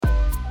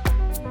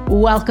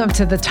Welcome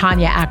to the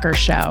Tanya Acker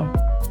Show.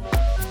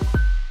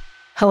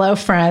 Hello,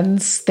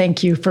 friends.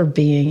 Thank you for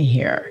being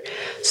here.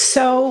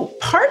 So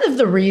part of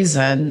the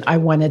reason I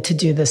wanted to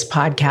do this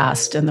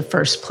podcast in the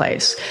first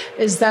place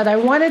is that I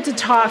wanted to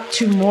talk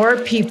to more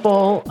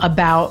people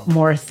about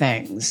more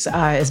things.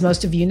 As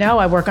most of you know,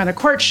 I work on a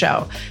court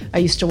show. I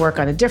used to work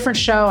on a different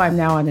show. I'm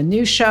now on a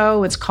new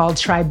show. It's called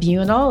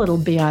Tribunal. It'll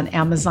be on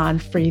Amazon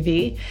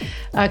Freevee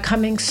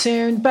coming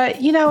soon.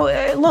 But,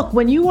 look,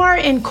 when you are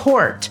in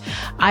court,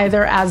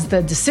 either as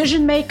the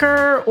decision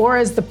maker or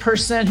as the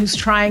person who's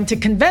trying to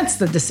convince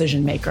the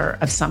decision maker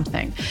of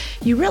something,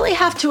 you really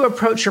have to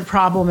approach your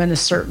problem in a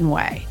certain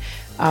way.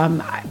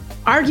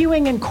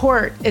 Arguing in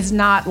court is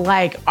not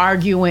like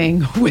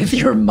arguing with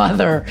your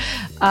mother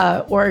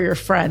or your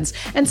friends.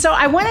 And so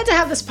I wanted to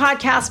have this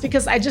podcast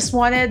because I just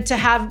wanted to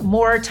have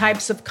more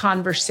types of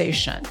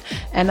conversation.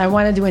 And I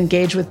wanted to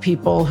engage with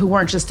people who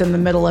weren't just in the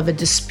middle of a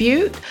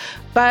dispute,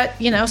 but,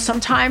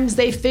 sometimes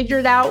they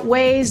figured out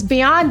ways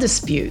beyond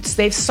disputes.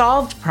 They've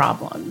solved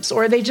problems,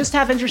 or they just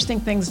have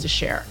interesting things to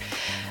share.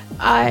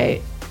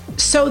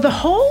 So the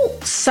whole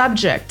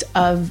subject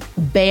of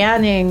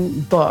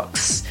banning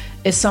books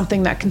is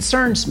something that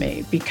concerns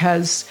me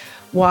because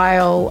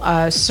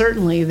while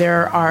certainly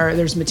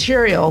there's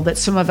material that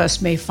some of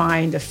us may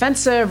find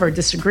offensive or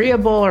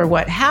disagreeable or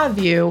what have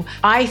you,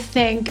 I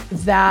think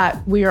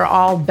that we are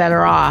all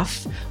better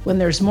off when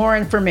there's more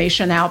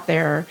information out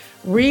there.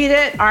 Read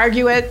it,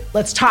 argue it,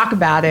 let's talk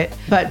about it.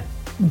 But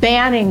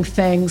banning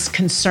things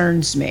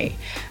concerns me.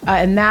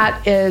 And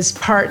that is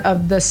part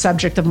of the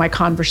subject of my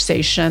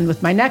conversation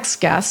with my next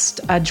guest,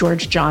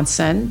 George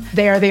Johnson.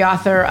 They are the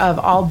author of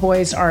All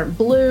Boys Aren't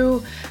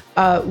Blue,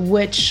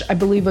 which I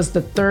believe was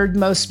the third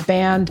most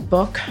banned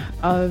book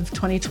of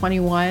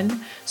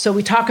 2021. So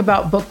we talk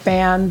about book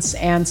bans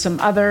and some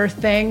other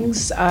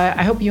things.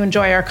 I hope you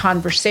enjoy our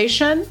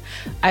conversation.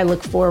 I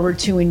look forward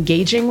to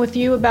engaging with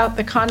you about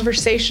the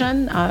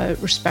conversation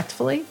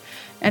respectfully.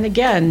 And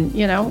again,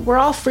 we're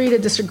all free to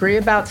disagree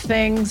about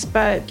things,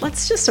 but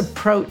let's just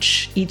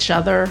approach each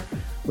other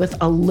with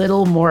a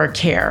little more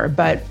care.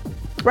 But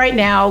right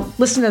now,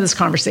 listen to this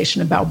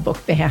conversation about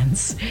book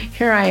bans.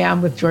 Here I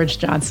am with George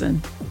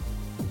Johnson.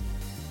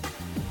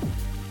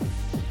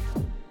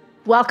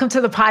 Welcome to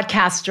the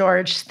podcast,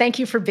 George. Thank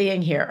you for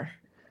being here.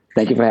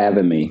 Thank you for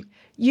having me.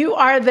 You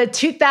are the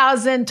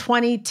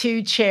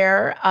 2022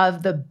 chair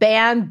of the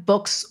Banned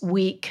Books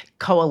Week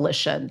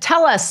Coalition.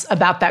 Tell us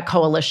about that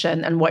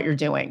coalition and what you're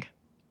doing.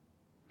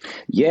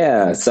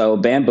 Yeah, so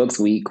Banned Books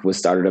Week was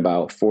started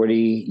about 40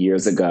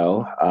 years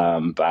ago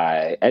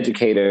by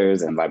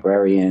educators and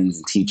librarians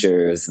and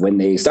teachers when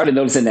they started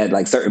noticing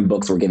that certain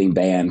books were getting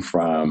banned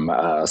from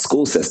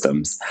school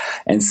systems.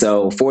 And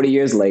so 40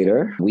 years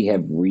later, we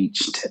have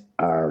reached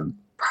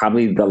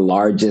probably the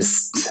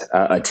largest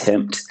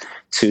attempt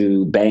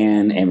to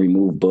ban and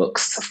remove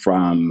books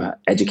from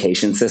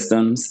education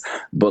systems,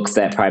 books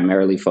that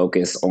primarily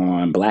focus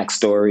on Black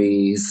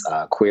stories,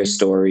 queer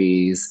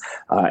stories,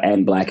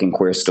 and Black and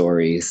queer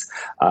stories.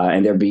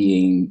 And they're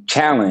being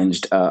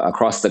challenged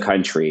across the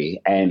country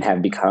and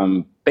have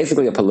become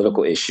basically a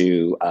political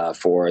issue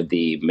for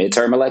the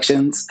midterm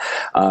elections.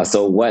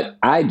 So what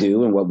I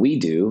do and what we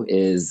do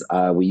is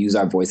we use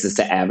our voices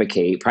to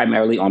advocate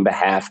primarily on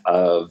behalf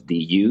of the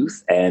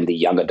youth and the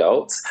young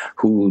adults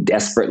who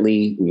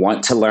desperately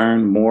want to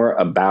learn more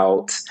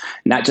about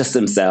not just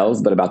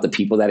themselves, but about the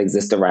people that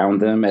exist around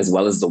them, as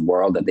well as the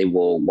world that they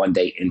will one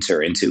day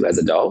enter into as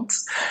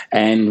adults.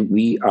 And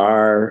we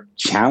are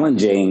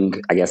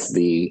challenging,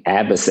 the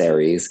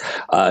adversaries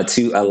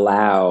to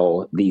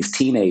allow these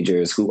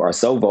teenagers who are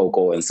so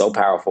vocal and so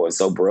powerful and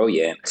so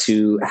brilliant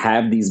to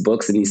have these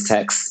books and these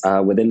texts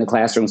within the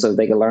classroom so that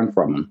they can learn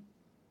from them.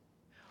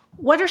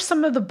 What are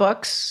some of the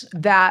books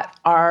that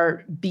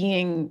are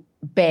being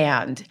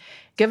banned?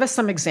 Give us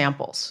some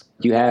examples.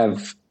 You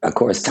have, of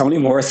course, Toni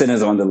Morrison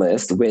is on the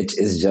list, which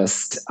is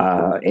just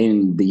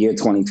in the year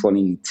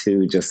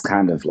 2022, just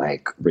kind of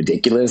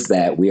ridiculous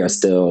that we are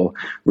still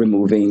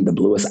removing The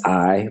Bluest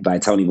Eye by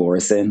Toni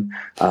Morrison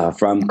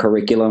from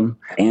curriculum.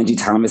 Angie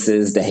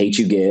Thomas's The Hate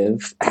U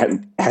Give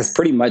has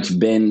pretty much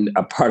been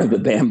a part of the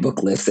banned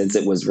book list since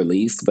it was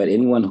released. But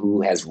anyone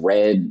who has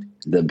read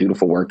the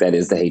beautiful work that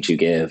is The Hate U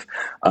Give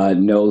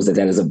knows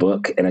that is a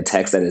book and a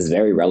text that is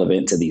very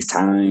relevant to these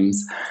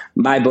times.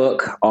 My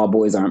book, All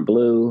Boys Aren't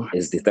Blue,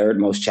 is the third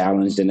most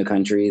challenged in the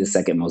country, the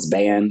second most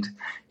banned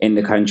in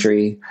the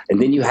country. And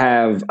then you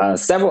have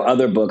several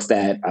other books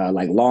that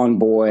like Long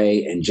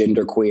Boy and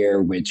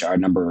Genderqueer, which are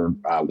number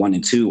 1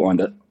 and 2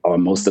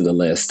 on most of the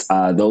list.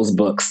 Those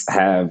books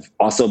have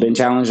also been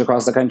challenged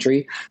across the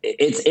country.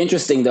 It's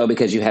interesting, though,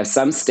 because you have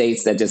some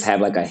states that just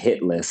have a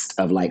hit list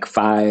of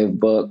 5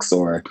 books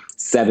or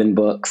 7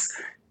 books.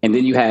 And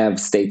then you have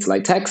states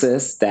like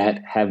Texas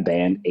that have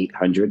banned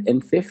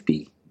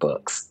 850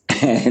 books.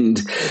 And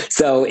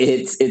so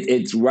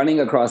it's running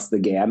across the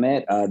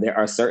gamut. There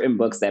are certain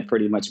books that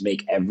pretty much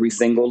make every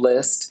single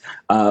list,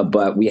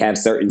 but we have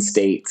certain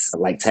states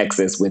like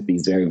Texas with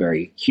these very,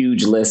 very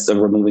huge lists of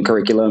removing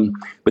curriculum.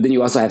 But then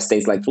you also have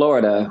states like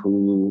Florida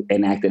who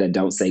enacted a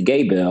Don't Say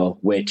Gay bill,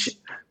 which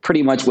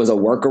pretty much was a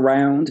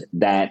workaround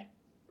that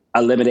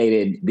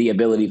eliminated the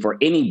ability for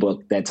any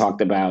book that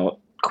talked about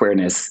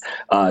queerness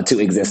to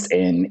exist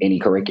in any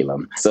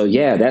curriculum. So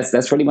yeah,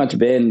 that's pretty much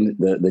been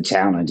the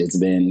challenge. It's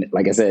been,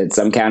 like I said,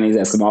 some counties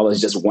as small as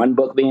just one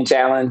book being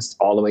challenged,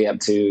 all the way up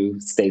to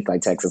states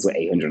like Texas with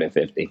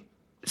 850.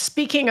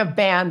 Speaking of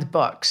banned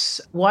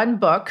books, one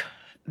book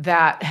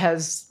that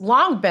has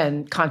long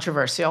been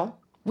controversial,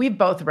 we've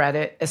both read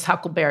it, is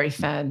Huckleberry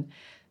Finn.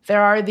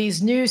 There are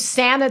these new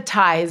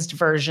sanitized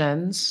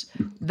versions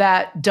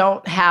that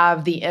don't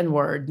have the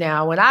N-word.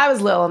 Now, when I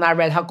was little and I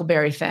read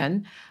Huckleberry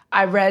Finn,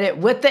 I read it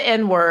with the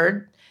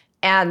N-word,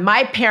 and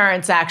my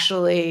parents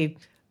actually,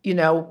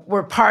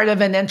 were part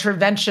of an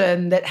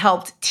intervention that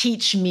helped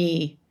teach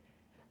me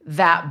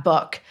that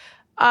book.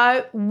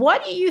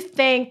 What do you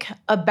think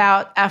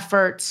about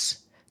efforts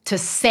to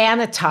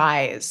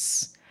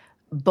sanitize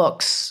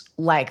books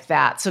like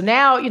that? So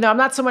now, I'm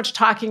not so much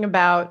talking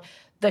about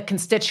the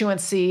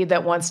constituency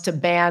that wants to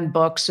ban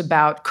books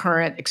about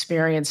current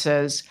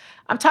experiences.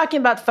 I'm talking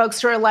about folks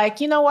who are like,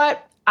 you know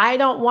what? I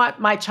don't want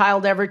my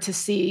child ever to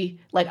see,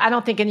 I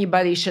don't think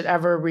anybody should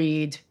ever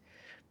read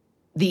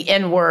the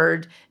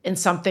N-word in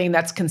something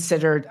that's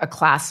considered a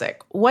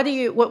classic.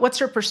 What's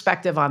your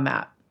perspective on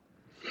that?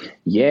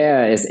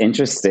 Yeah, it's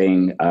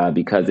interesting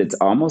because it's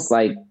almost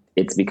like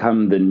it's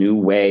become the new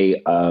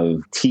way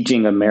of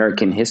teaching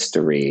American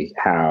history,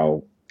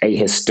 how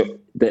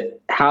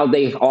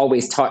they've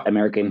always taught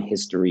American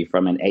history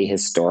from an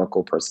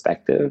ahistorical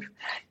perspective.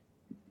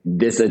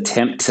 This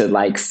attempt to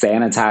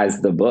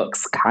sanitize the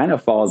books kind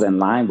of falls in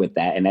line with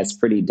that. And that's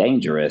pretty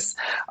dangerous.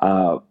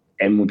 And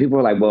when people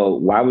are like, well,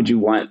 why would you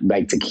want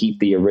to keep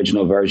the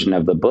original version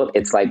of the book?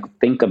 It's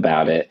think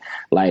about it.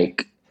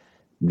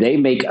 They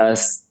make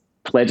us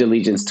pledge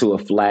allegiance to a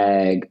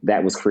flag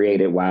that was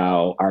created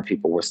while our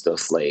people were still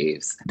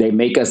slaves. They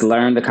make us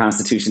learn the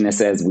Constitution that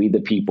says we the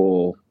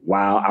people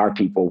while our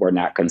people were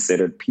not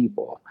considered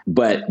people.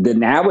 But the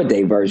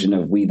nowadays version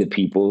of we the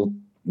people,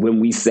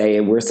 when we say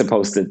it, we're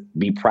supposed to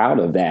be proud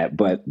of that.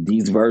 But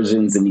these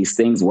versions and these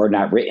things were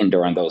not written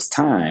during those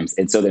times.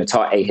 And so they're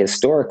taught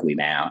ahistorically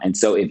now. And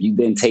so if you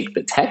then take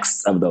the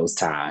texts of those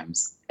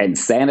times and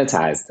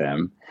sanitize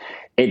them,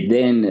 it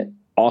then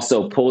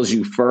also pulls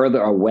you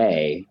further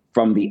away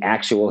from the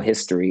actual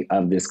history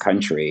of this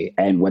country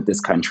and what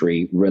this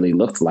country really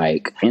looked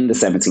like in the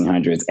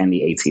 1700s and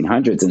the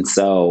 1800s. And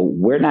so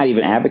we're not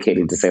even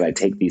advocating to say,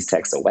 take these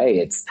texts away.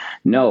 It's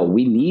no,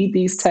 we need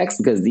these texts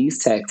because these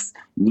texts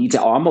need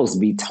to almost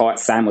be taught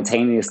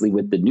simultaneously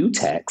with the new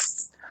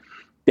texts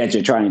that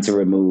you're trying to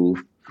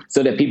remove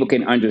so that people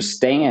can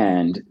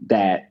understand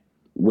that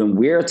when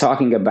we're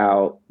talking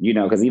about,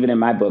 because even in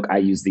my book, I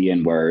use the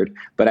N-word,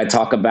 but I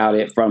talk about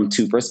it from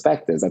two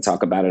perspectives. I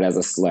talk about it as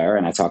a slur,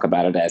 and I talk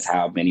about it as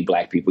how many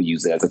Black people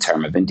use it as a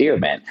term of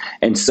endearment.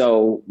 And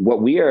so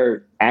what we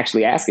are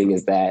actually asking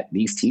is that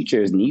these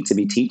teachers need to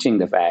be teaching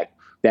the fact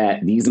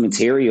that these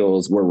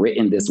materials were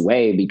written this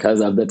way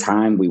because of the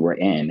time we were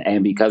in.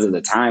 And because of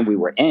the time we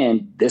were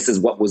in, this is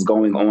what was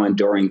going on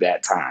during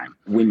that time.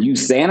 When you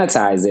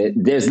sanitize it,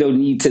 there's no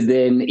need to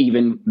then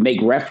even make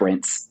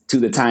reference to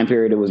the time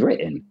period it was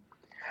written.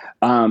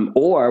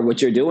 Or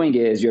what you're doing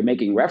is you're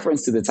making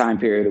reference to the time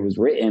period it was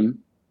written,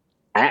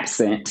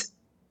 absent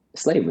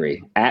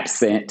slavery,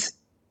 absent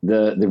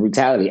the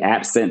brutality,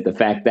 absent the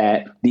fact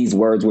that these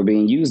words were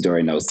being used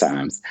during those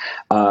times,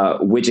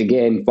 which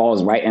again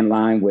falls right in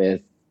line with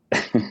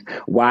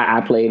why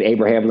I played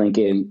Abraham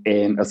Lincoln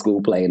in a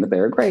school play in the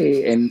third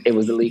grade. And it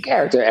was the lead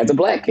character as a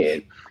Black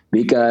kid,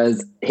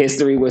 because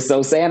history was so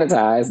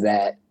sanitized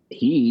that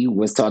he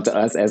was taught to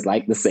us as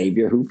the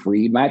savior who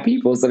freed my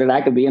people so that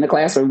I could be in a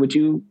classroom with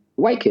you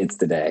white kids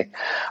today.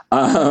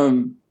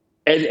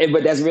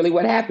 But that's really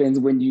what happens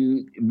when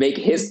you make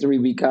history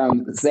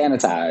become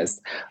sanitized.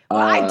 Well,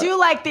 I do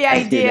like the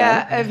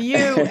idea of you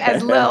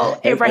as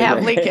little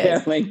Abraham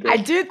Lincoln. I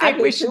do think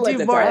we should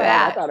do more of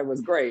that. I thought it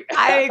was great.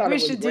 I think we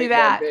should do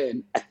that.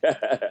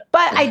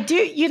 But I do,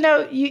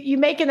 you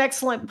make an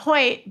excellent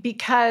point,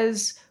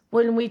 because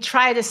when we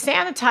try to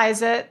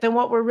sanitize it, then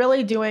what we're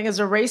really doing is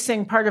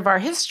erasing part of our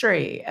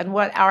history and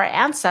what our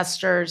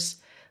ancestors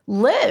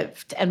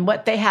lived and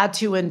what they had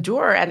to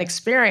endure and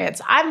experience.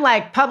 I'm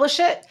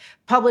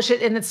publish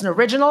it in its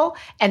original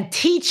and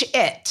teach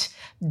it.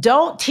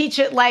 Don't teach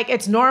it like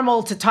it's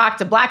normal to talk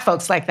to Black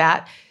folks like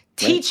that.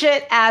 Teach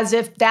it as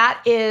if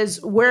that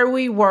is where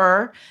we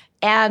were,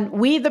 and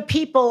we the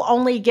people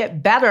only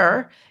get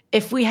better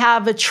if we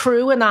have a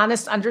true and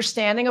honest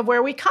understanding of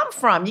where we come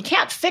from. You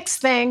can't fix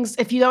things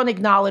if you don't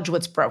acknowledge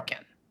what's broken.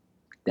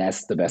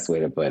 That's the best way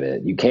to put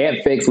it. You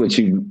can't fix what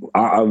you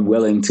are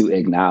unwilling to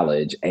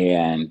acknowledge.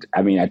 And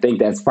I mean, I think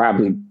that's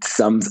probably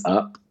sums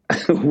up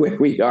where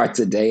we are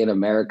today in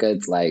America.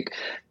 It's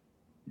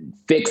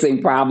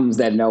fixing problems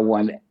that no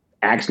one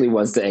actually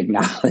wants to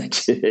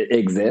acknowledge it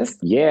exists.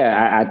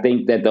 Yeah, I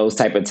think that those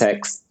type of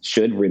texts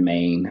should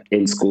remain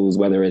in schools,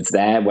 whether it's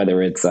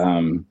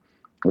To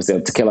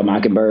Kill a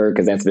Mockingbird,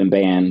 because that's been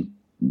banned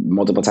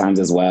multiple times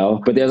as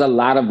well. But there's a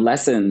lot of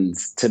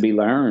lessons to be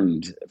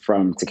learned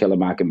from To Kill a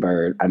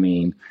Mockingbird. I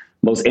mean,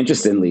 most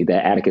interestingly,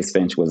 that Atticus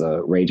Finch was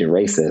a raging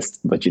racist,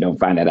 but you don't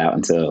find that out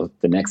until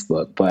the next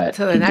book. But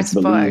the next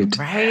book,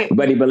 right?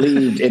 But he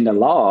believed in the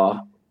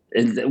law,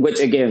 which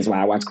again is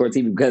why I watch court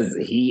TV, because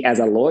he, as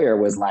a lawyer,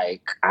 was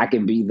like, I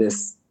can be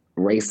this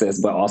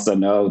racist, but also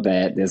know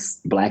that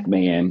this Black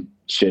man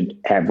should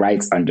have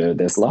rights under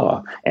this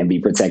law and be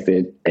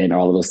protected and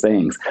all of those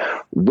things.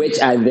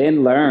 Which I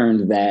then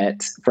learned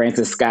that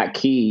Francis Scott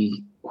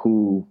Key,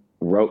 who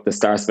wrote the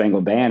Star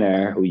Spangled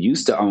Banner, who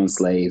used to own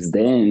slaves,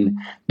 then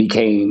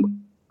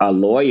became a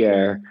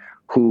lawyer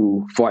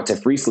who fought to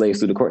free slaves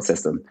through the court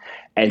system.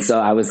 And so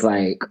I was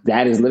like,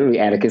 that is literally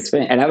Atticus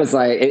Finch. And I was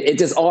like, it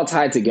just all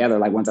tied together.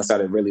 Like once I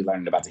started really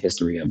learning about the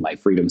history of like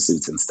freedom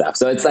suits and stuff.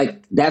 So it's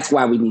like, that's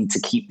why we need to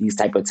keep these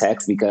type of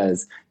texts,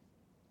 because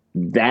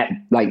that,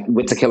 like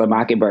with To Kill a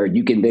Mockingbird,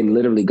 you can then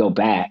literally go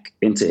back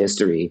into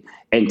history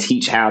and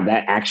teach how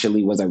that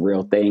actually was a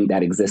real thing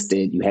that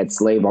existed. You had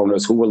slave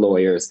owners who were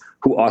lawyers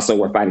who also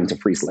were fighting to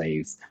free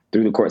slaves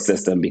through the court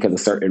system because of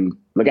certain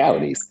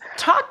legalities.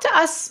 Talk to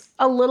us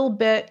a little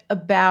bit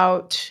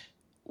about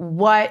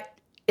what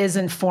is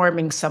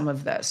informing some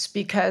of this,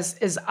 because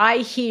as I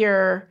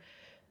hear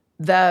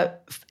the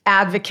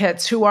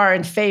advocates who are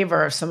in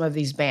favor of some of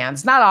these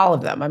bans, not all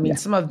of them. I mean,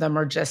 some of them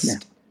are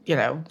just,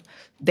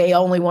 they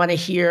only want to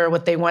hear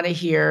what they want to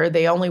hear.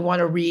 They only want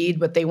to read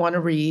what they want to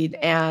read,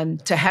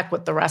 and to heck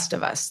with the rest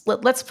of us.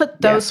 Let's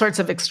put those sorts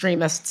of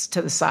extremists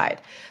to the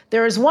side.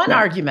 There is one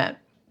argument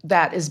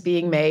that is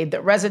being made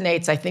that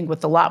resonates, I think,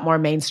 with a lot more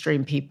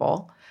mainstream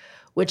people,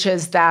 which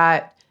is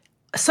that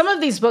some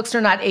of these books are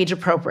not age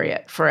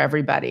appropriate for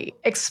everybody.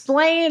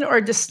 Explain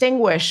or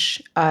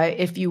distinguish,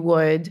 if you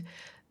would,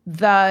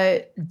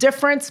 the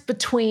difference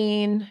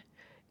between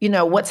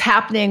what's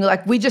happening,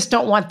 like we just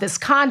don't want this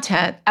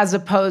content, as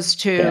opposed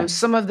to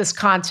some of this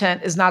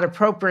content is not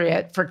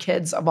appropriate for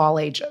kids of all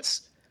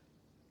ages.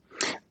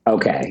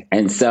 Okay.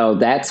 And so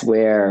that's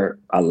where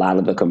a lot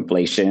of the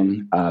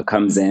conflation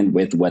comes in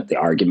with what the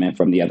argument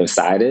from the other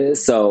side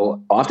is.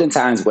 So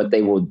oftentimes what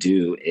they will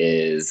do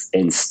is,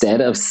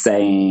 instead of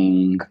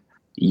saying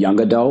young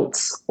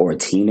adults or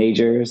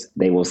teenagers,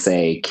 they will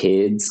say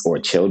kids or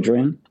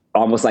children.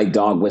 Almost like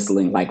dog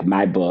whistling, like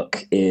my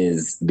book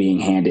is being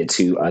handed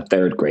to a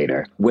third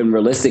grader. When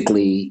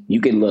realistically, you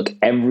can look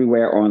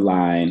everywhere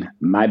online.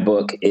 My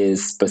book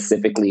is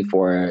specifically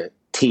for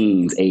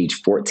teens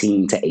age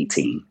 14 to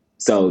 18.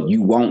 So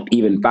you won't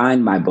even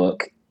find my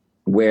book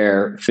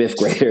where fifth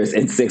graders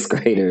and sixth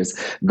graders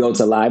go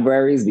to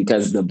libraries,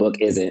 because the book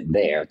isn't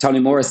there. Toni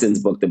Morrison's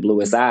book, The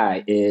Bluest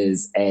Eye,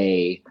 is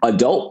a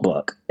adult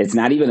book. It's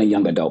not even a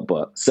young adult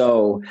book.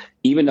 So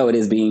even though it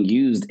is being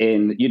used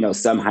in,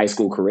 some high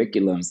school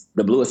curriculums,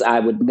 The Bluest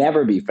Eye would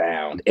never be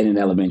found in an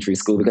elementary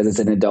school because it's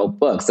an adult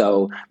book.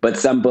 So, but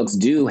some books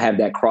do have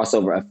that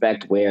crossover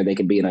effect where they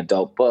can be an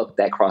adult book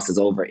that crosses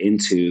over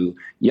into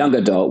young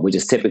adult, which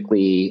is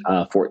typically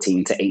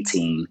 14 to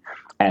 18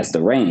 as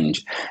the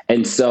range.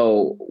 And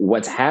so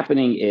what's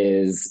happening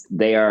is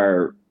they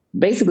are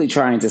basically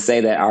trying to say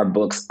that our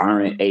books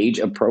aren't age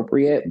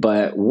appropriate.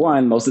 But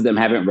one, most of them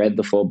haven't read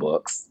the full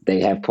books. They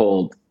have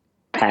pulled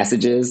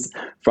passages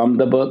from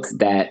the books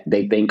that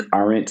they think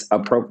aren't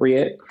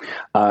appropriate.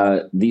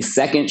 The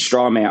second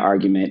straw man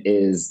argument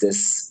is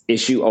this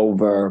issue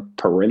over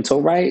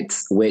parental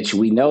rights, which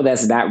we know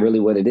that's not really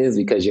what it is,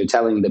 because you're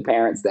telling the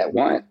parents that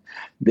want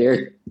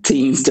their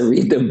teens to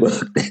read the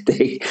book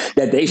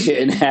that they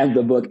shouldn't have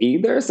the book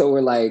either. So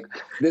we're like,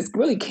 this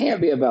really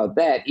can't be about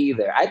that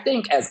either. I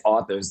think as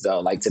authors, though,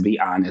 like, to be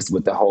honest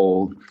with the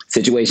whole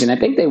situation, I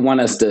think they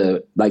want us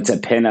to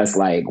pin us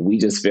like we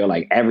just feel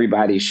like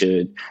everybody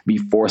should be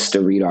forced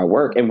to read our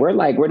work. And we're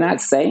like, we're not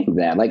saying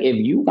that. Like, if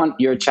you want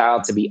your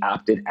child to be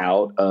opted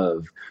out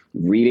of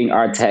reading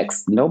our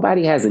text,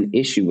 nobody has an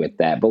issue with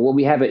that. But what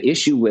we have an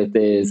issue with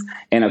is,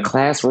 in a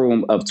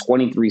classroom of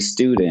 23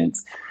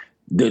 students,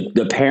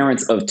 the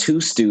parents of 2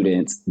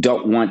 students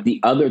don't want the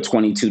other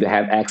 22 to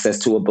have access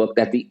to a book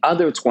that the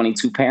other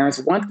 22 parents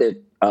want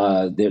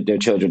their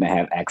children to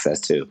have access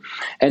to.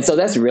 And so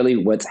that's really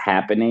what's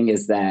happening,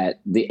 is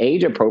that the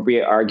age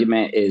appropriate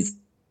argument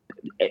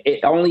it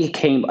only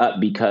came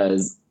up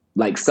because,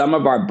 like, some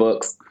of our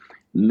books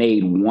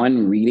made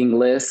one reading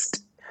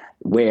list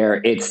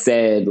where it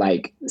said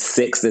like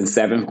 6th and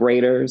 7th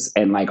graders,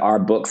 and like our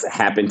books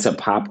happened to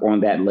pop on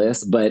that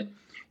list. But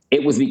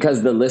it was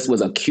because the list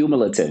was a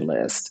cumulative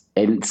list.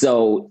 And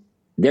so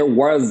there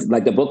was,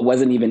 like, the book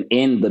wasn't even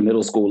in the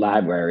middle school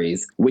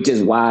libraries, which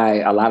is why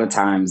a lot of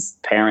times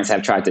parents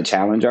have tried to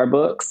challenge our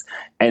books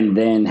and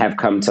then have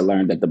come to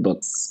learn that the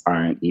books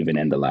aren't even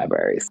in the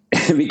libraries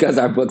because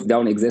our books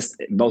don't exist.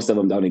 Most of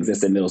them don't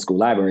exist in middle school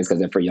libraries because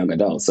they're for young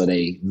adults. So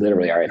they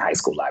literally are in high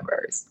school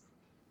libraries.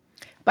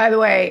 By the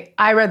way,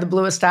 I read The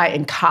Bluest Eye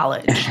in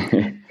college.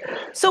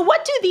 So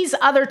what do these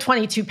other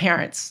 22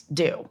 parents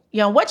do?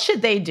 What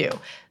should they do?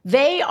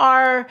 They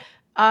are,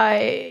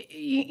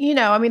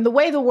 the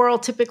way the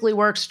world typically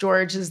works,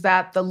 George, is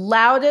that the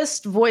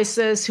loudest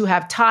voices who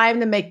have time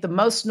to make the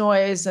most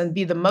noise and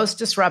be the most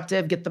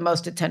disruptive get the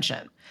most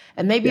attention.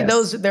 And maybe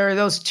Yes. there are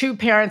those 2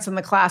 parents in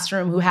the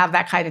classroom who have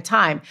that kind of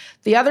time.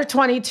 The other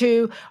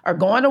 22 are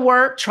going to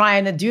work,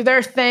 trying to do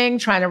their thing,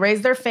 trying to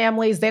raise their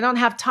families. They don't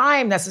have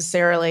time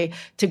necessarily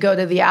to go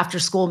to the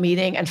after-school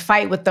meeting and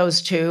fight with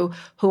those 2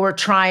 who are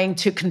trying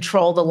to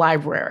control the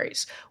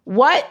libraries.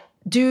 What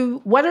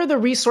are the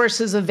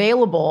resources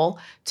available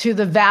to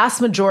the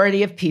vast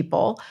majority of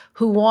people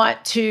who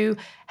want to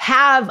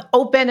have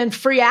open and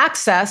free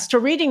access to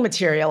reading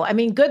material? I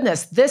mean,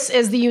 goodness, this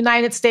is the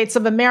United States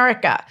of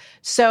America.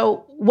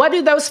 So what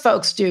do those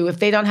folks do if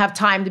they don't have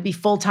time to be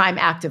full-time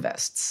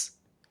activists?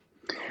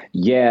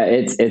 Yeah,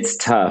 it's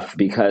tough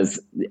because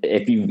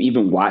if you've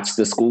even watched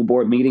the school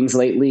board meetings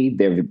lately,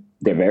 they're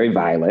very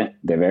violent.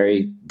 They're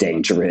very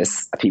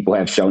dangerous. People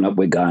have shown up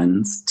with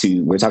guns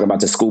we're talking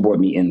about the school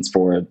board meetings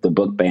for the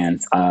book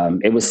bans.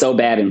 It was so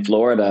bad in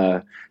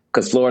Florida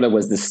because Florida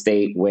was the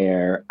state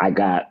where I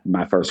got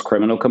my first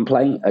criminal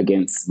complaint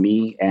against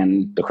me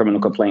and the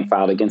criminal complaint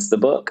filed against the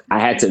book. I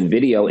had to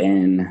video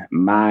in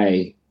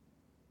my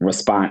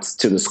response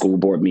to the school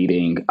board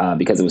meeting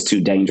because it was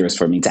too dangerous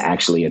for me to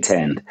actually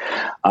attend.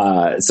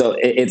 So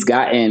it's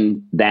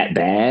gotten that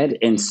bad.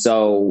 And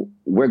so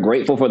we're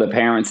grateful for the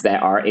parents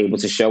that are able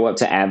to show up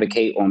to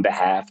advocate on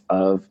behalf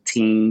of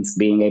teens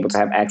being able to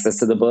have access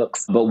to the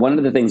books. But one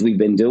of the things we've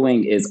been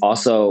doing is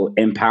also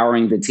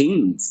empowering the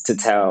teens to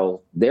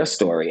tell their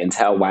story and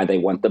tell why they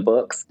want the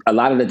books. A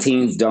lot of the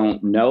teens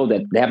don't know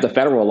that they have the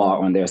federal law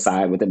on their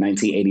side with the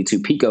 1982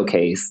 PICO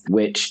case,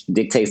 which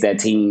dictates that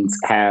teens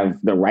have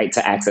the right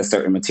to access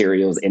certain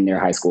materials in their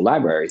high school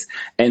libraries.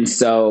 And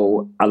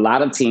so a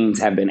lot of teens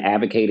have been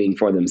advocating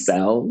for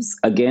themselves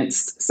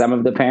against some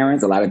of the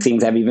parents. A lot of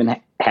teens have even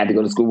had to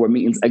go to school board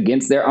meetings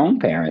against their own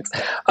parents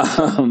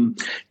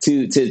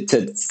to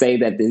say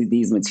that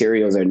these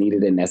materials are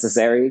needed and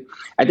necessary.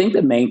 I think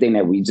the main thing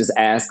that we just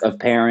ask of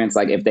parents,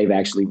 like if they've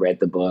actually read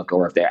the book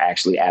or if they're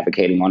actually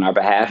advocating on our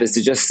behalf, is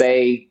to just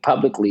say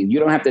publicly. You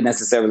don't have to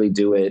necessarily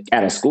do it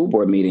at a school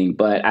board meeting,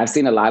 but I've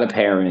seen a lot of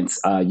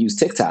parents use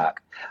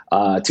TikTok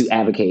to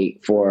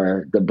advocate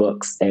for the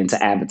books and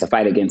to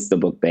fight against the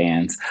book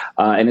bans.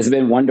 And it's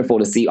been wonderful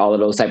to see all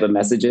of those type of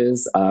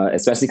messages,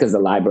 especially because the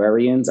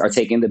librarians are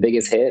taking the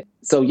biggest hit.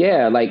 So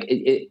yeah,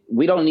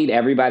 we don't need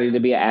everybody to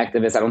be an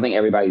activist. I don't think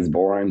everybody's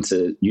born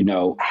to,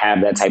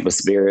 have that type of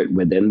spirit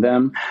within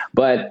them.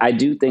 But I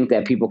do think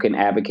that people can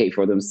advocate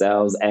for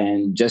themselves,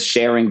 and just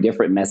sharing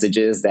different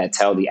messages that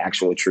tell the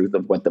actual truth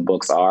of what the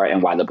books are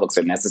and why the books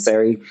are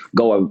necessary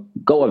go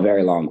a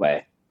very long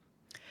way.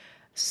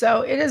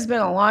 So it has been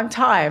a long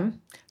time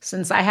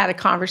since I had a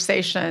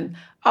conversation.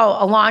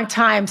 A long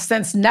time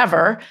since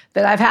never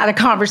that I've had a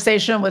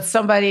conversation with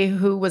somebody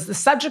who was the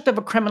subject of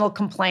a criminal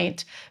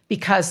complaint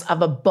because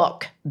of a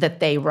book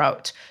that they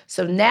wrote.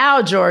 So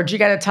now, George, you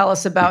got to tell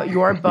us about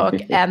your book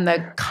and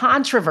the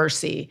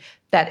controversy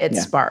that it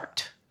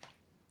sparked.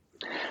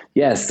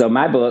 Yes. So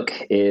my book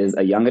is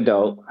a young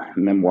adult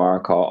memoir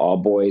called All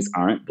Boys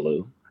Aren't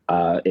Blue.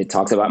 It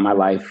talks about my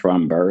life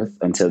from birth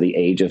until the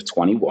age of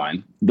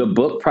 21. The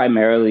book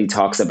primarily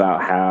talks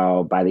about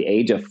how by the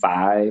age of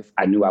 5,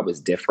 I knew I was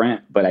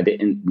different, but I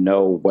didn't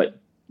know what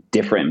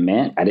different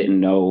meant. I didn't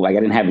know, I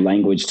didn't have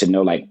language to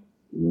know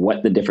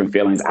what the different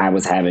feelings I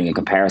was having in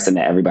comparison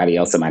to everybody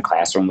else in my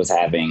classroom was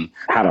having,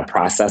 how to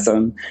process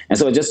them. And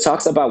so it just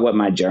talks about what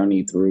my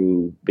journey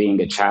through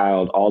being a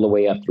child all the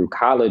way up through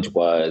college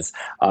was,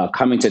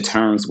 coming to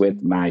terms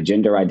with my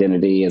gender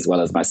identity as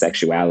well as my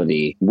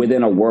sexuality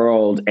within a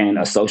world and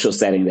a social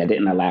setting that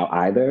didn't allow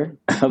either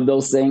of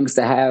those things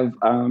to have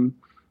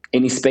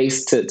any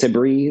space to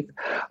breathe.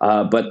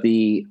 But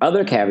the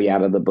other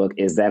caveat of the book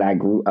is that I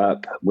grew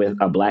up with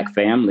a Black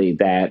family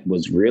that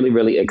was really,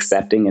 really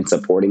accepting and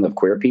supporting of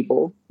queer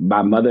people.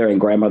 My mother and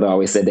grandmother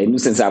always said they knew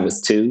since I was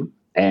 2.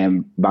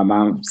 And my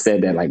mom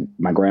said that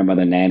my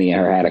grandmother Nanny and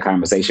her had a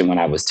conversation when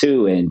I was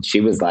 2, and she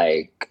was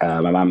like,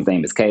 my mom's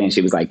name is Kay, and she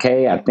was like,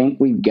 Kay, I think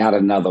we've got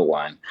another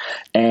one.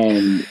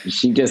 And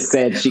she just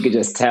said she could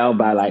just tell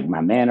by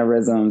my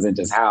mannerisms and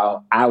just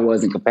how I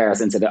was in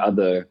comparison to the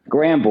other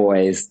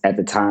grandboys at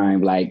the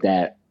time,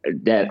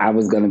 that I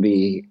was going to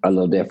be a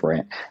little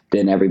different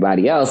than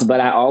everybody else. But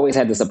I always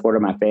had the support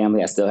of my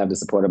family. I still have the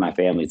support of my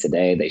family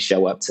today. They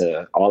show up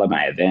to all of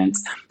my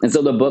events. And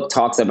so the book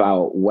talks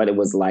about what it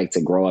was like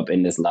to grow up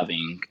in this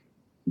loving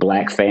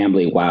Black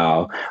family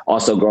while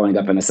also growing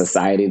up in a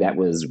society that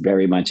was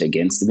very much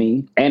against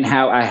me, and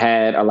how I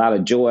had a lot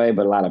of joy,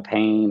 but a lot of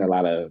pain, a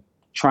lot of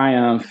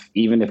triumph,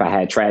 even if I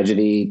had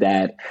tragedy,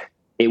 that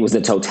it was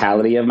the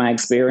totality of my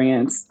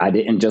experience. I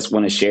didn't just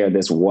want to share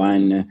this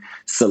one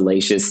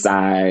salacious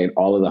side,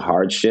 all of the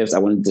hardships. I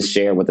wanted to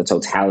share what the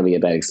totality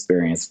of that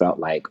experience felt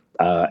like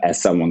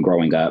as someone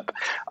growing up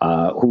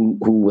who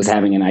was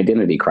having an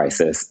identity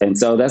crisis. And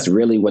so that's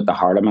really what the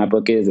heart of my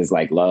book is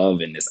love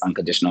and this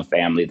unconditional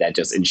family that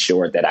just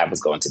ensured that I was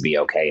going to be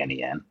okay in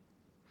the end.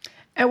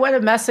 And what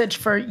a message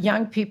for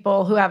young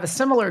people who have a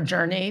similar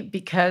journey,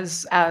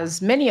 because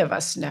as many of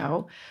us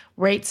know,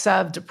 rates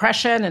of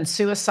depression and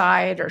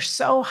suicide are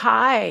so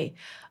high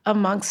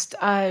amongst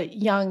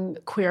young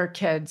queer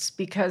kids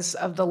because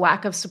of the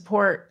lack of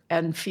support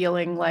and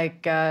feeling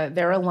like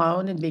they're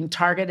alone and being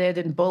targeted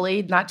and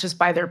bullied, not just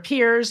by their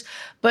peers,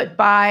 but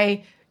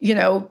by,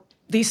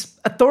 these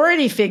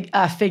authority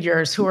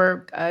figures who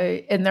are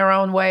in their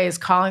own ways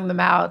calling them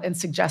out and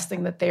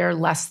suggesting that they are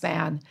less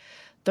than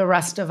the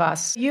rest of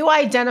us. You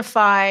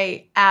identify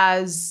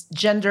as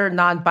gender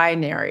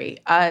non-binary.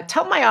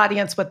 Tell my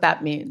audience what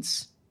that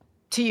means,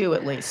 to you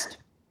at least.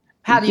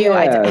 How do you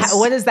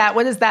what does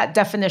that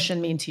definition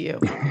mean to you?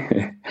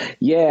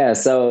 Yeah,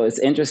 so it's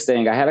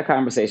interesting. I had a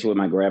conversation with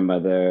my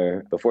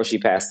grandmother before she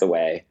passed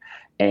away,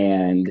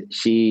 and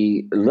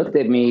she looked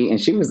at me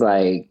and she was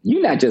like,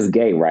 "You're not just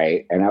gay,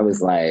 right?" And I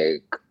was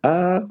like,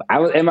 I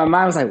was, and my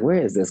mind was like,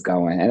 "Where is this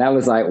going?" And I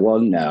was like, "Well,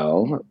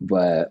 no,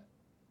 but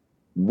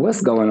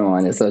what's going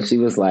on?" And so she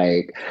was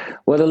like,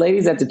 "Well, the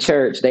ladies at the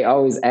church, they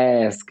always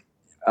ask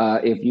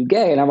if you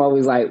gay." And I'm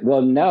always like,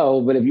 "Well,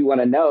 no, but if you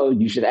want to know,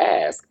 you should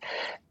ask."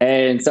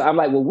 And so I'm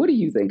like, "Well, what do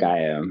you think I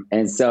am?"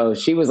 And so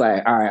she was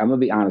like, "All right, I'm going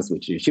to be honest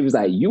with you." She was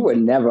like, "You were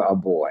never a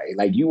boy.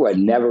 Like, you were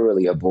never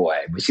really a boy."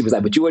 But she was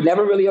like, "But you were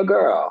never really a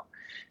girl."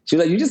 She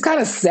was like, "You just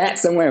kind of sat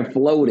somewhere and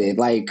floated,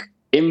 like,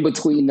 in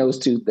between those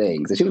two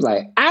things." And she was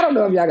like, "I don't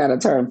know if y'all got a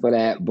term for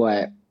that,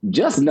 but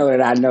just know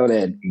that I know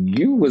that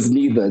you was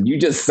neither. You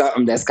just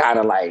something that's kind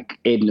of like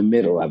in the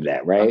middle of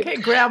that, right?" Okay,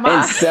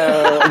 grandma. And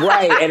so,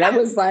 right. And I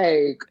was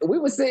like, we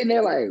were sitting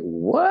there like,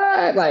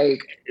 what?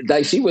 Like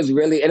she was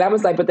really, and I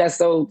was like, but that's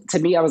so, to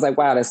me, I was like,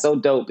 wow, that's so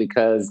dope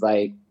because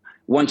like,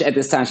 at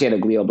this time she had a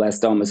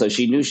glioblastoma, so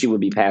she knew she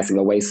would be passing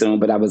away soon.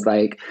 But I was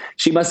like,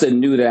 she must have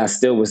knew that I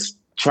still was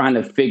trying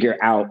to figure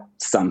out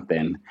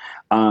something.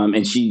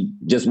 And she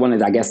just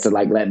wanted, I guess, to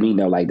like let me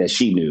know like that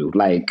she knew,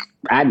 like,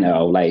 I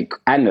know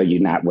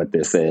you're not what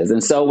this is.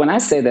 And so when I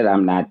say that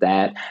I'm not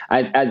that,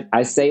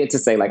 I say it to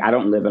say like, I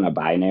don't live in a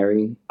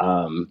binary.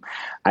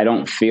 I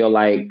don't feel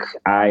like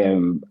I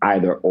am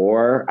either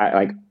or.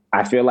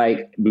 I feel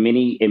like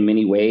in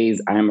many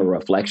ways, I am a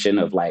reflection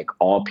of like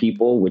all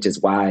people, which is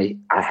why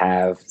I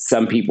have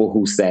some people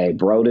who say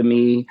bro to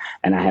me,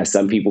 and I have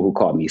some people who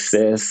call me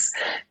sis,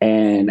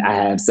 and I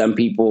have some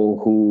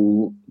people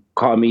who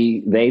call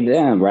me they,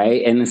 them,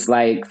 right? And it's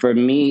like, for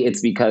me,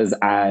 it's because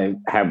I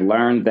have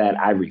learned that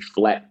I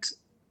reflect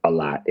a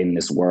lot in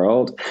this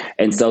world.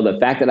 And so the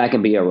fact that I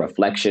can be a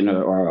reflection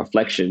or a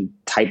reflection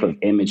type of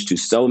image to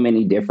so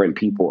many different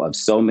people of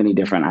so many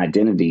different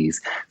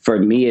identities, for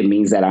me, it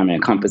means that I'm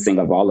encompassing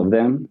of all of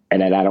them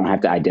and that I don't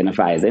have to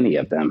identify as any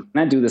of them.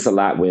 And I do this a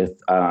lot with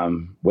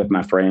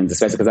my friends,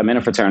 especially because I'm in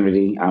a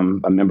fraternity. I'm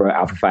a member of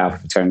Alpha Phi Alpha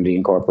Fraternity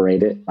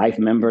Incorporated, life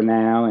member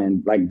now,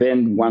 and like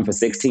been one for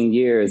 16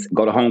 years,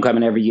 go to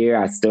homecoming every year.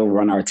 I still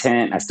run our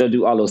tent. I still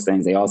do all those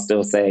things. They all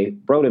still say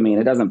bro to me,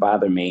 and it doesn't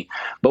bother me.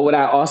 But what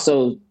I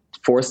also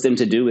force them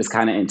to do is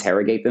kind of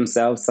interrogate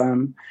themselves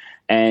some.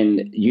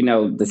 And,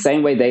 the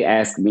same way they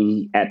ask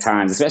me at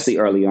times, especially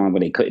early on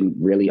when they couldn't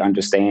really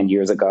understand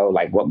years ago,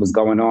 like what was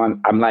going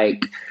on. I'm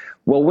like,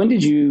 well, when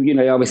did you,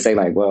 they always say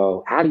like,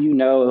 well, how do you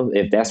know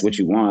if that's what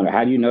you want? Or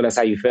how do you know that's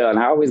how you feel? And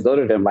I always go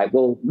to them like,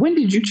 well, when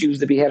did you choose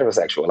to be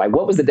heterosexual? Like,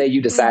 what was the day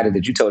you decided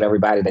that you told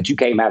everybody that you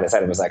came out as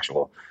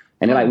heterosexual?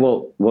 And they're like,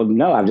 well,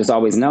 no, I've just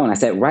always known. I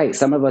said, right.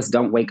 Some of us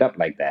don't wake up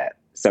like that.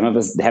 Some of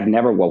us have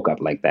never woke up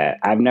like that.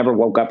 I've never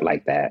woke up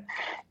like that.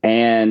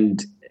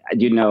 And,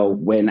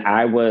 when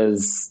I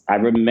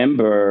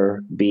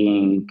remember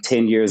being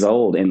 10 years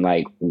old and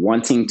like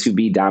wanting to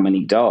be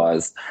Dominique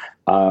Dawes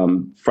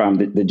from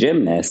the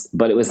gymnast.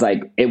 But it was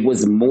like, it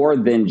was more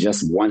than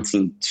just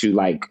wanting to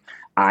like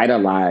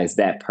idolize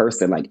that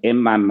person. Like in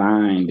my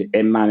mind,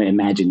 in my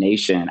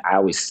imagination, I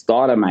always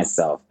thought of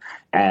myself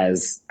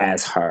as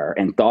her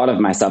and thought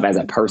of myself as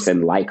a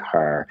person like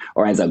her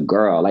or as a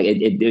girl. Like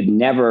it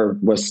never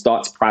was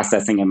thoughts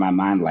processing in my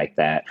mind like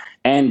that.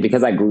 And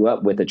because I grew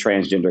up with a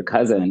transgender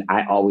cousin,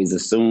 I always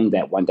assumed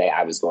that one day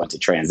I was going to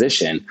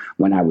transition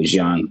when I was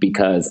young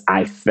because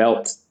I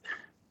felt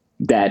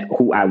that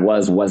who I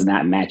was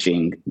not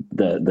matching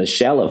the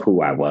shell of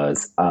who I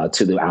was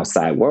to the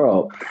outside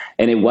world.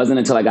 And it wasn't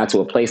until I got to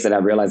a place that I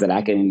realized that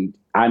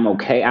I'm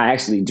okay. I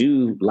actually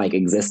do like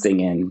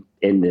existing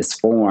in this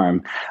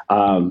form.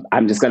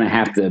 I'm just going to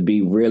have to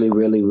be really,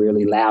 really,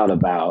 really loud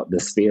about the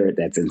spirit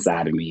that's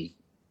inside of me.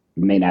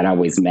 May not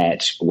always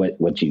match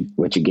what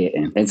you're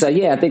getting. And so,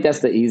 yeah, I think that's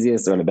the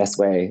easiest or the best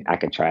way I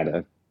could try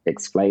to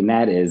explain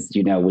that is,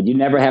 when you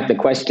never have to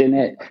question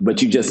it,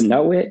 but you just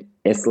know it,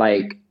 it's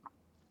like,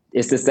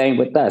 it's the same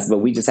with us, but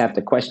we just have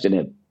to question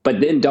it. But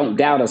then don't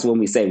doubt us when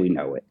we say we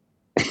know it.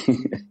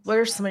 What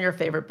are some of your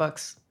favorite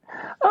books?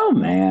 Oh,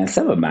 man,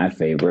 some of my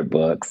favorite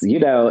books.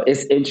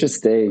 It's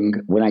interesting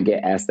when I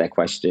get asked that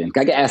question.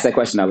 I get asked that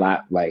question a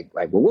lot, like,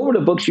 well, what were the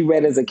books you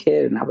read as a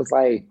kid? And I was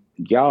like,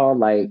 y'all,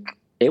 like,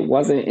 it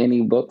wasn't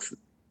any books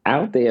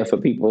out there for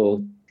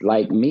people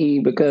like me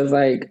because,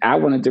 like, I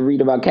wanted to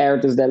read about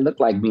characters that looked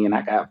like me, and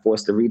I got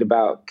forced to read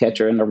about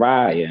Catcher in the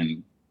Rye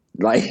and,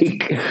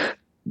 like...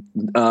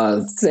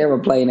 Sarah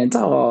Plain and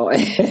Tall.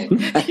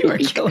 And You were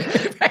killing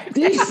me right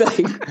these now.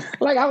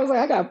 like I was like,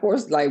 I got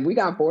forced, like we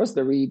got forced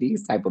to read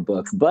these type of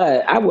books.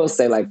 But I will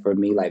say, like for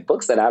me, like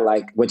books that I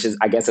like, which is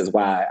I guess is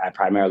why I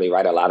primarily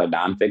write a lot of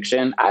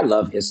nonfiction. I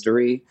love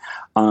history.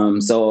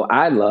 So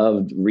I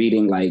loved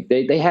reading like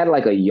they had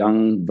like a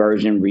young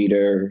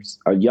readers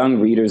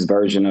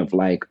version of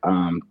like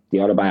the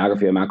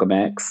autobiography of Malcolm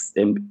X.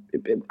 And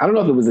I don't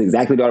know if it was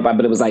exactly the autobiography,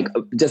 but it was like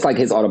just like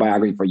his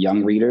autobiography for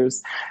young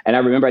readers. And I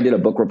remember I did a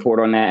book report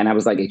on that, and I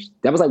was like,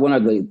 that was like one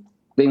of the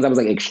things I was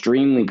like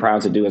extremely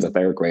proud to do as a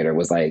third grader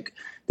was like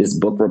this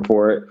book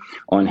report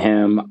on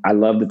him. I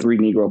love the three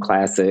Negro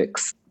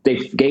classics. They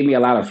gave me a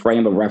lot of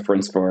frame of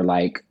reference for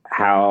like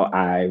how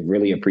I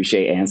really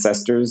appreciate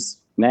ancestors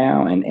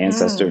now and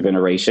ancestor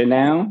veneration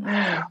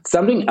now.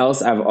 Something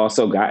else I've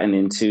also gotten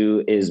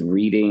into is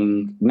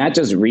reading, not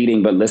just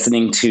reading, but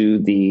listening to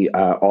the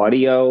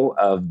audio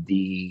of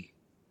the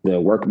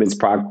Workmen's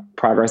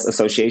Progress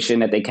Association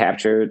that they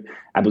captured.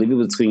 I believe it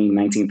was between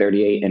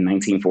 1938 and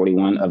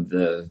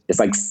 1941 it's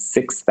like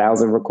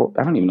 6,000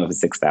 I don't even know if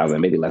it's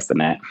 6,000, maybe less than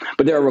that.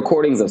 But there are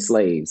recordings of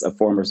slaves, of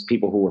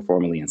people who were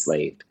formerly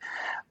enslaved.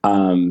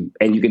 And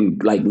you can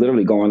like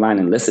literally go online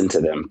and listen to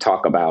them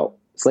talk about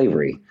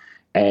slavery.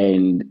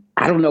 And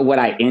I don't know what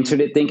I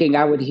entered it thinking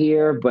I would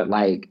hear, but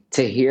like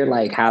to hear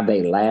like how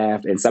they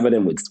laughed, and some of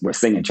them were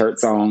singing church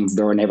songs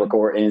during their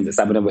recordings, and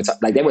some of them were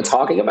like they were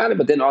talking about it,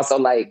 but then also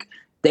like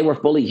they were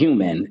fully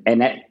human.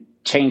 And that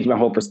changed my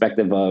whole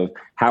perspective of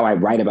how I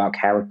write about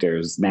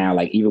characters now,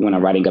 like even when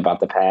I'm writing about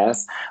the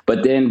past.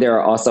 But then there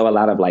are also a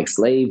lot of like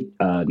slave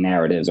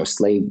narratives or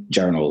slave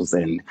journals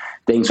and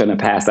things from the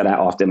past that I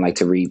often like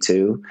to read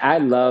too. I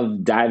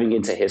love diving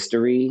into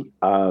history.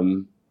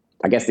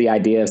 I guess the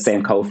idea of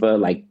Sankofa,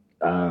 like,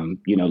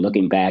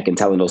 looking back and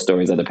telling those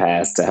stories of the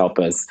past to help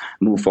us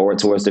move forward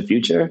towards the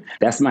future.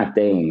 That's my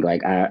thing.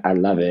 Like, I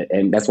love it.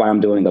 And that's why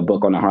I'm doing a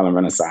book on the Harlem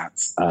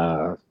Renaissance.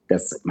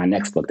 That's my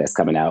next book that's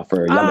coming out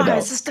for young adults. I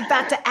was just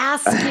about to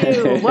ask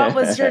you, what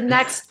was your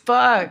next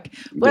book?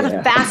 What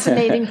a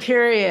fascinating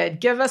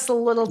period. Give us a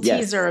little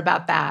teaser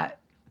about that.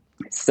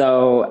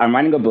 So I'm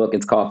writing a book.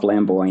 It's called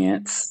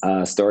Flamboyance,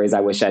 Stories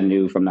I Wish I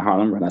Knew from the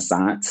Harlem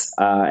Renaissance.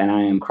 And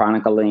I am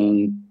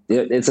chronicling,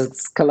 it's a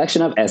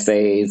collection of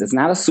essays. It's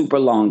not a super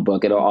long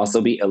book. It'll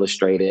also be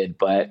illustrated.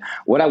 But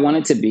what I want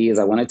it to be is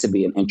I want it to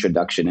be an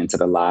introduction into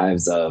the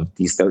lives of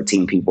these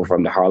 13 people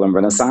from the Harlem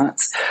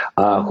Renaissance,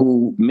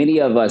 who many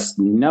of us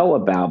know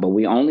about, but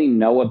we only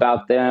know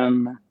about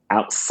them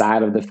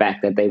outside of the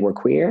fact that they were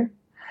queer.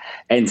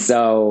 And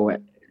so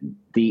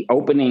the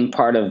opening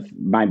part of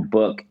my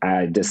book,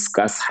 I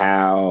discuss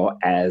how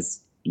as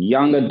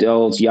young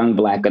adults, young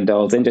Black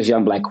adults, and just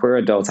young Black queer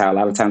adults, how a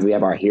lot of times we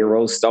have our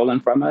heroes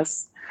stolen from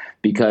us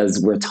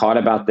because we're taught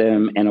about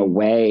them in a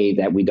way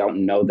that we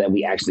don't know that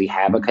we actually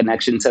have a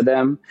connection to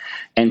them.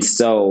 And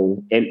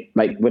so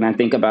like when I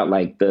think about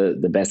like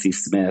the Bessie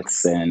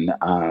Smiths and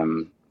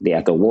the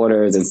Ethel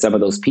Waters and some of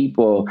those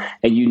people,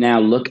 and you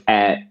now look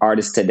at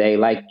artists today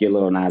like your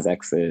Lil Nas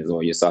X's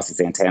or your Saucy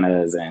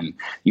Santanas, and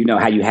you know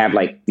how you have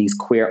like these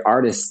queer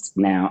artists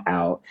now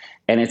out,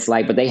 and it's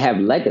like, but they have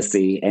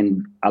legacy,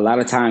 and a lot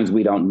of times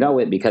we don't know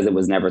it because it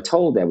was never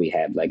told that we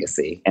had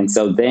legacy. And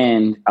so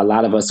then a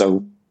lot of us are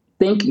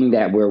thinking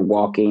that we're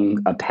walking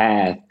a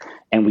path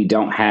and we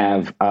don't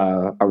have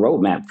a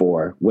roadmap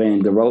for,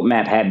 when the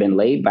roadmap had been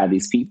laid by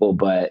these people,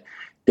 but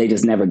they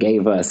just never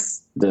gave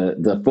us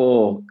the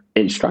full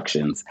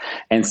instructions.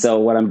 And so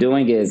what I'm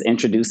doing is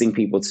introducing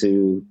people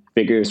to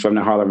figures from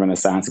the Harlem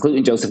Renaissance,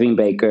 including Josephine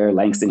Baker,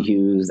 Langston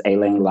Hughes,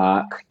 Alain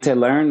Locke, to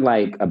learn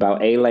like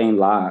about Alain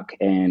Locke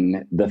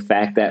and the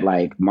fact that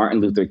like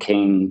Martin Luther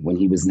King, when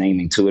he was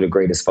naming two of the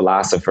greatest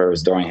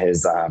philosophers during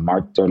his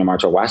during the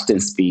March on Washington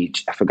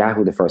speech, I forgot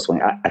who the first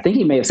one. I think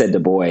he may have said Du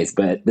Bois,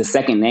 but the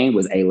second name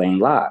was Alain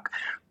Locke.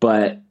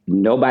 But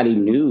nobody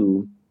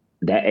knew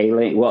that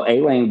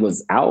Alain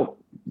was out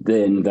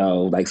then,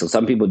 though, like, so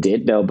some people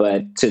did know,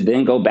 but to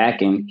then go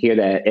back and hear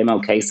that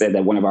MLK said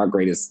that one of our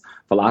greatest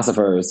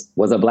philosophers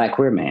was a Black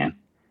queer man,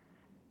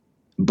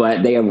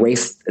 but they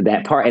erased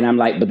that part. And I'm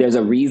like, but there's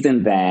a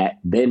reason that,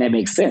 then that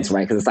makes sense,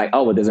 right? Because it's like,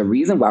 oh, well, there's a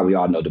reason why we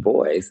all know Du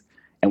Bois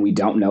and we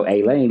don't know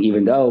Alain,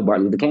 even though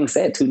Martin Luther King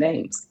said two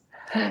names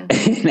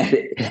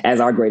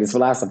as our greatest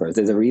philosophers.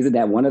 There's a reason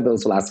that one of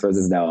those philosophers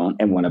is known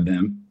and one of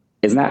them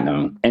is not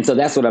known. And so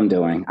that's what I'm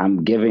doing.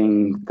 I'm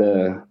giving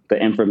the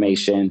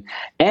information.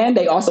 And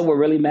they also were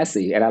really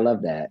messy. And I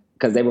love that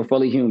because they were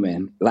fully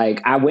human.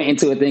 Like, I went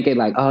into it thinking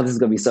like, oh, this is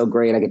going to be so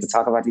great. I get to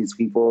talk about these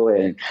people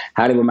and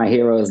how they were my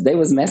heroes. They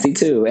was messy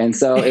too. And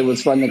so it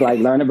was fun to like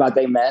learn about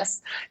their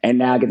mess. And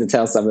now I get to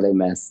tell some of their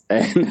mess.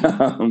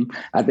 And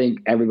I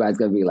think everybody's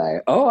going to be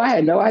like, oh, I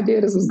had no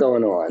idea this was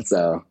going on.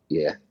 So,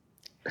 yeah.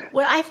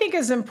 What I think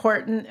is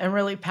important and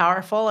really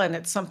powerful, and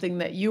it's something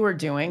that you are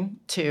doing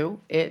too,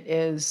 it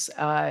is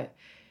a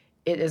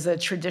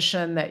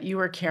tradition that you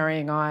are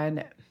carrying on.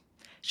 I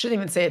shouldn't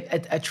even say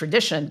a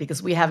tradition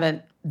because we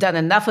haven't done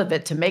enough of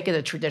it to make it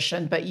a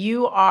tradition, but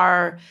you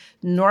are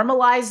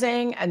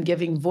normalizing and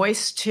giving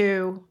voice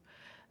to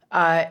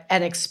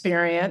an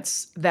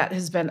experience that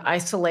has been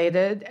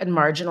isolated and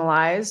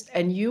marginalized,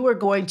 and you are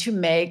going to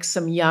make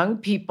some young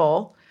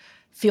people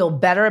feel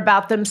better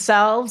about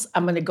themselves.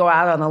 I'm going to go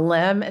out on a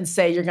limb and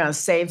say you're going to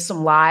save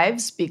some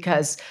lives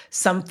because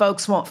some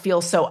folks won't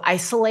feel so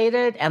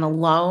isolated and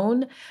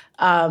alone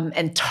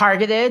and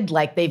targeted,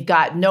 like they've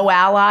got no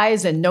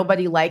allies and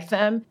nobody like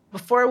them.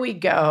 Before we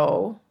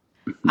go,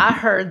 I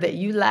heard that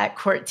you like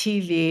Court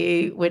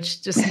TV,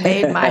 which just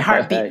made my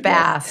heart beat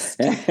fast.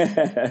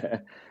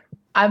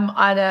 I'm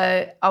on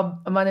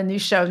a new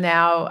show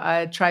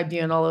now,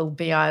 Tribunal. It'll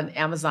be on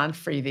Amazon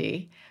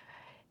Freevee,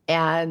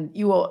 and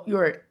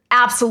you're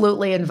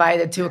absolutely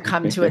invited to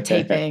come to a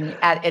taping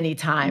at any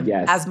time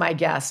as my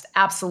guest.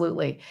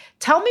 Absolutely.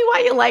 Tell me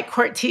why you like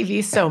Court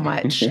TV so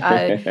much.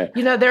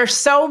 There's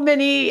so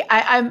many.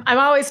 I'm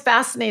always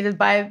fascinated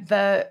by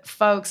the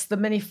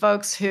many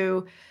folks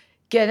who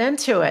get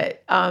into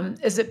it.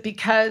 Is it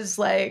because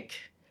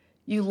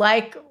you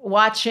like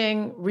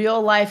watching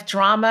real life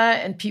drama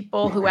and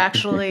people who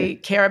actually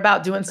care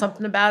about doing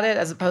something about it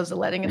as opposed to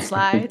letting it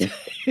slide?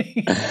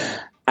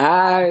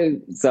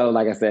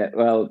 Like I said,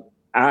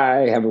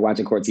 I have been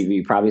watching Court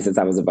TV probably since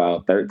I was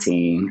about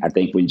 13. I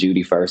think when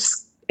Judy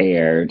first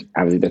aired,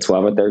 I was either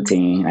 12 or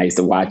 13. I used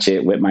to watch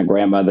it with my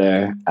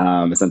grandmother,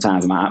 and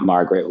sometimes my Aunt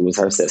Margaret, who was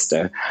her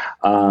sister.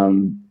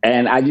 And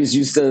I just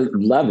used to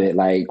love it.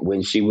 Like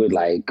when she would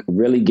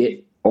really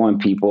get on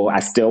people. I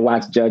still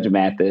watch Judge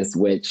Mathis,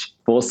 which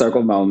full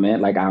circle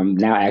moment. Like I'm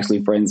now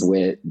actually friends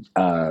with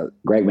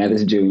Greg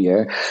Mathis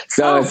Jr.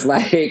 So it's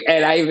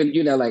and I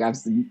even, I've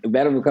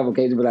met him a couple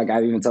occasions, but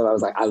I even told him, I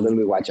was like, I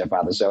literally watch your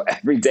father's show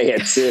every day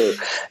at 2.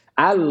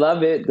 I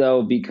love it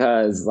though,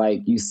 because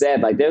like you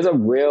said, there's a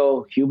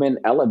real human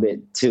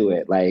element to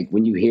it. Like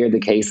when you hear the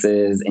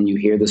cases and you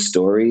hear the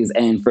stories.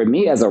 And for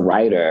me as a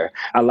writer,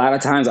 a lot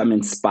of times I'm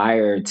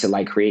inspired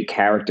to create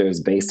characters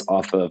based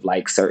off of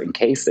certain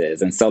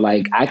cases. And so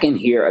I can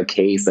hear a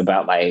case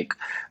about a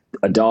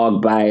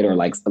dog bite or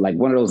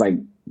one of those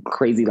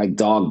crazy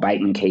dog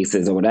biting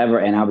cases or whatever.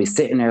 And I'll be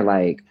sitting there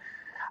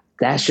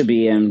that should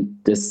be in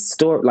this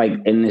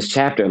story, in this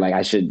chapter.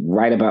 I should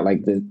write about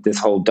this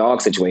whole dog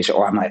situation.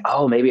 Or I'm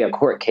oh, maybe a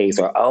court case,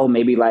 or oh,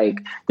 maybe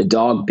the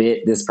dog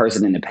bit this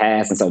person in the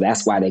past, and so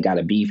that's why they got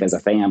a beef as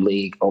a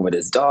family over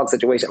this dog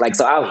situation.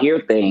 So I'll hear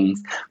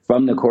things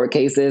from the court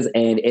cases,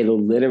 and it'll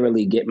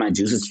literally get my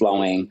juices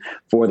flowing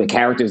for the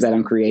characters that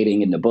I'm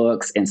creating in the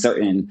books and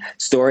certain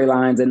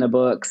storylines in the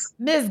books.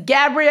 Ms.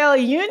 Gabrielle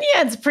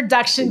Union's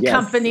production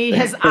company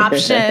has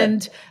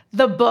optioned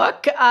the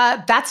book.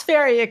 That's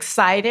very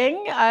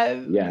exciting.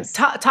 Yes.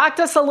 Talk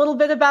to us a little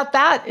bit about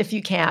that, if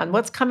you can.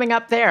 What's coming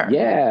up there?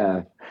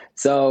 Yeah.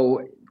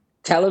 So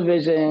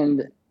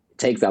television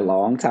takes a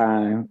long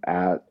time.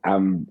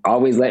 I'm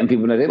always letting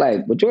people know. They're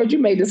like, well, George, you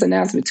made this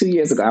announcement 2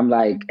 years ago. I'm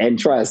like, and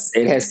trust,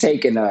 it has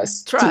taken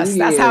us 2 years.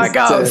 That's how it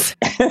goes.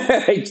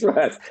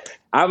 Trust.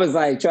 I was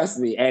like, trust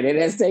me. And it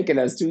has taken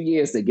us 2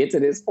 years to get to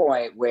this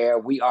point where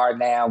we are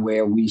now,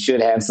 where we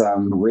should have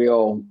some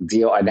real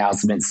deal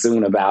announcements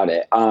soon about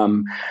it.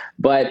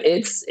 But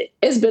it's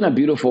been a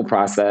beautiful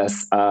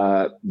process,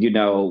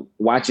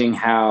 watching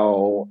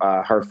how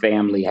her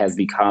family has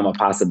become a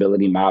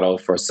possibility model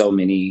for so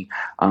many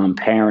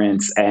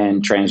parents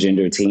and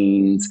transgender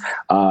teens.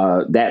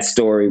 That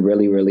story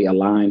really, really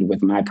aligned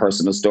with my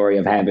personal story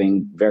of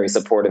having very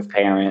supportive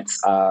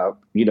parents, who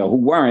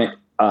weren't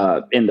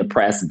in the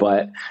press,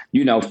 but,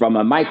 from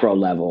a micro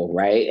level,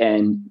 right?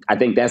 And I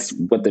think that's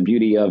what the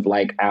beauty of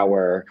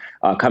our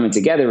coming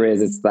together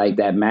is. It's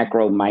that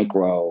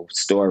micro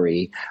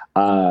story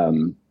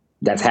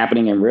that's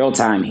happening in real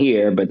time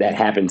here, but that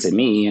happened to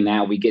me. And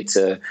now we get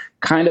to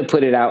kind of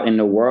put it out in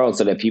the world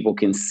so that people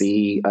can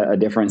see a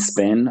different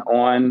spin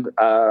on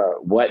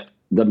what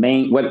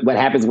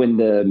happens when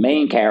the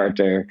main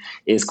character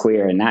is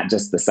queer and not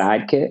just the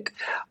sidekick.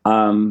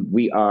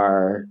 We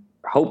are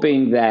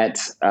hoping that,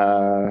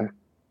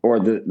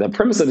 the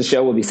premise of the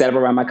show will be set up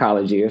around my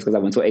college years, because I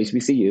went to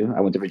HBCU.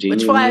 I went to Virginia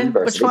Union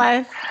University. Which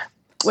one?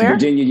 Where?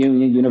 Virginia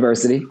Union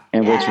University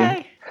in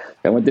Richmond.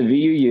 I went to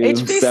VUU.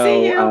 HBCU.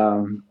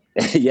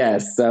 So,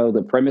 yes. So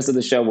the premise of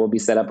the show will be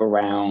set up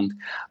around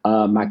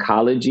my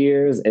college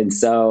years. And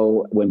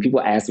so when people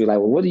ask me well,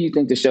 what do you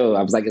think the show?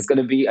 I was like, it's going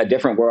to be a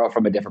different world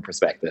from a different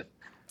perspective.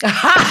 Right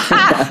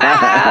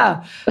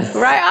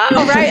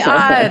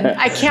on.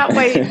 I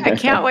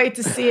can't wait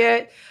to see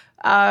it.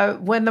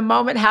 When the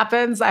moment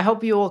happens, I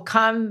hope you will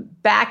come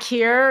back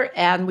here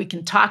and we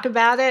can talk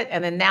about it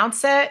and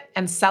announce it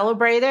and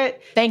celebrate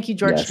it. Thank you,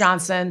 George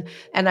Johnson.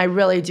 And I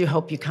really do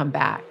hope you come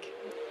back.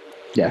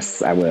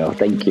 Yes, I will.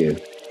 Thank you.